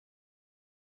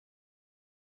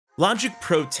Logic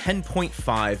Pro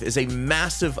 10.5 is a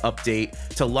massive update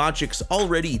to Logic's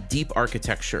already deep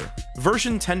architecture.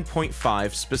 Version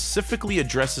 10.5 specifically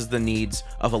addresses the needs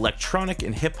of electronic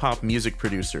and hip-hop music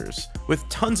producers, with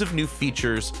tons of new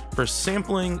features for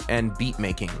sampling and beat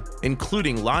making,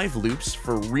 including live loops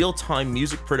for real-time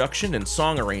music production and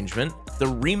song arrangement, the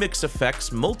Remix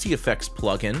Effects multi-effects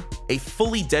plugin, a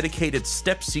fully dedicated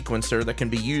step sequencer that can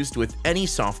be used with any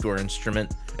software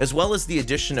instrument, as well as the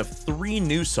addition of 3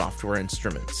 new software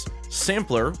instruments.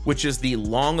 Sampler, which is the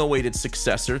long-awaited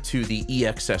successor to the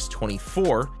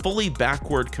EXS24, fully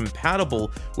backward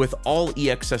compatible with all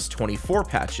EXS24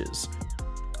 patches.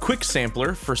 Quick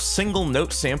Sampler for single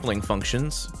note sampling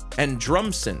functions, and Drum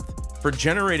Synth for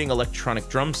generating electronic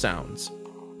drum sounds.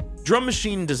 Drum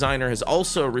Machine Designer has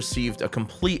also received a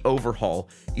complete overhaul,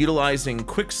 utilizing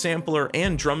Quick Sampler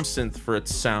and Drum Synth for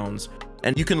its sounds,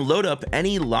 and you can load up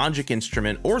any Logic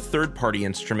instrument or third-party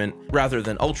instrument rather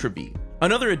than Ultrabeat.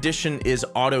 Another addition is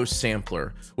Auto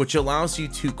Sampler, which allows you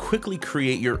to quickly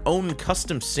create your own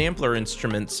custom sampler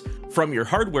instruments from your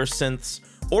hardware synths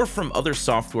or from other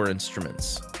software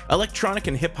instruments. Electronic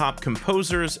and hip-hop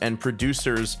composers and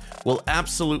producers will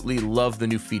absolutely love the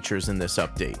new features in this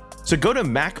update. So go to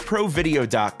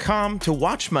macprovideo.com to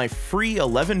watch my free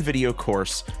 11 video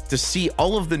course to see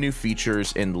all of the new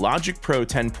features in Logic Pro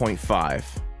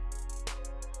 10.5.